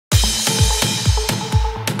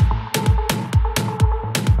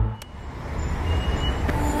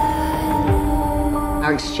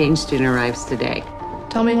Our exchange student arrives today.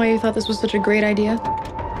 Tell me why you thought this was such a great idea.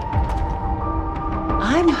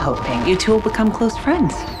 I'm hoping you two will become close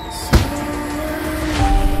friends.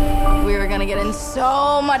 We were gonna get in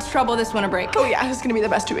so much trouble this winter break. Oh yeah, it's gonna be the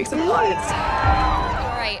best 2 weeks of our lives.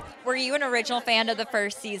 All right, were you an original fan of the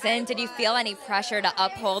first season? Did you feel any pressure to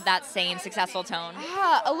uphold that same successful tone?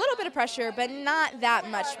 A little bit of pressure, but not that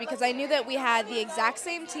much, because I knew that we had the exact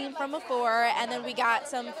same team from before, and then we got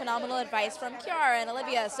some phenomenal advice from Kiara and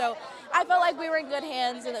Olivia. So I felt like we were in good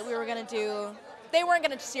hands and that we were gonna they weren't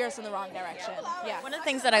going to steer us in the wrong direction. Yeah. One of the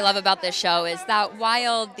things that I love about this show is that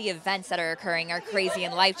while the events that are occurring are crazy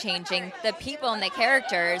and life-changing, the people and the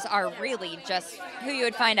characters are really just who you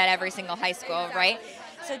would find at every single high school, right?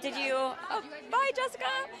 So did you, oh, bye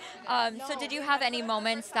Jessica. So did you have any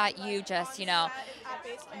moments that you just,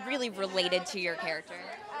 really related to your character?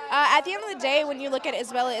 At the end of the day, when you look at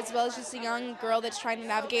Isabella, Isabella's just a young girl that's trying to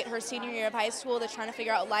navigate her senior year of high school, that's trying to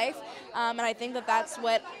figure out life, and I think that that's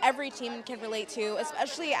what every team can relate to,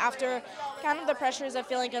 especially after kind of the pressures of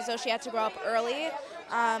feeling as though she had to grow up early.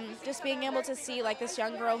 Just being able to see like this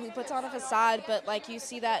young girl who puts on a facade, but like you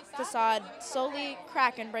see that facade slowly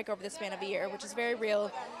crack and break over the span of a year, which is very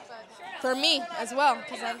real for me as well,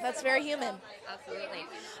 because that's very human. Absolutely.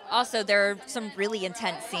 Also, there are some really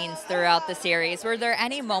intense scenes throughout the series. Were there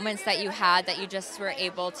any moments that you had that you just were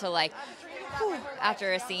able to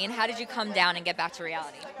after a scene? How did you come down and get back to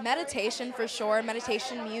reality? Meditation for sure,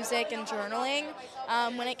 meditation, music, and journaling.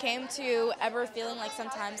 When it came to ever feeling like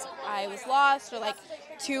sometimes I was lost or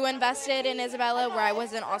too invested in Isabella, where I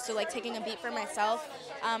wasn't also taking a beat for myself,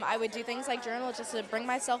 I would do things like journal just to bring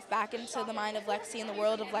myself back into the mind of Lexi and the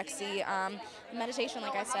world of Lexi. Meditation,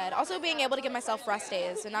 like I said. Also being able to give myself rest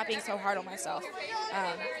days and not being so hard on myself.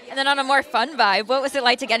 And then on a more fun vibe, what was it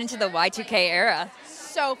like to get into the Y2K era?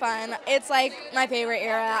 So fun. It's like my favorite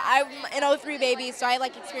era. I'm an '03 baby, so I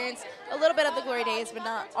experienced a little bit of the glory days, but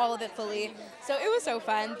not all of it fully. So it was so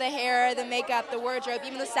fun. The hair, the makeup, the wardrobe,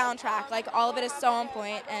 even the soundtrack, all of it is so on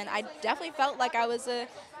point, and I definitely felt like I was a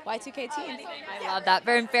Y2K teen. I love that.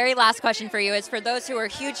 Very last question for you is, for those who are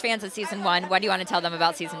huge fans of Season 1, what do you want to tell them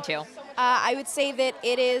about Season 2? I would say that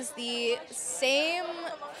it is the same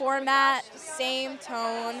format, same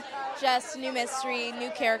tone, just new mystery,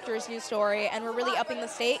 new characters, new story, and we're really upping the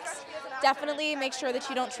stakes. Definitely make sure that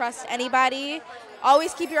you don't trust anybody.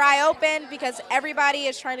 Always keep your eye open, because everybody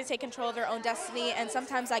is trying to take control of their own destiny, and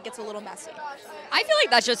sometimes that gets a little messy. I feel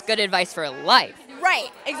like that's just good advice for life.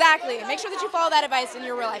 Right, exactly. Make sure that you follow that advice in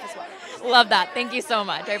your real life as well. Love that. Thank you so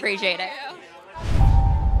much. I appreciate it.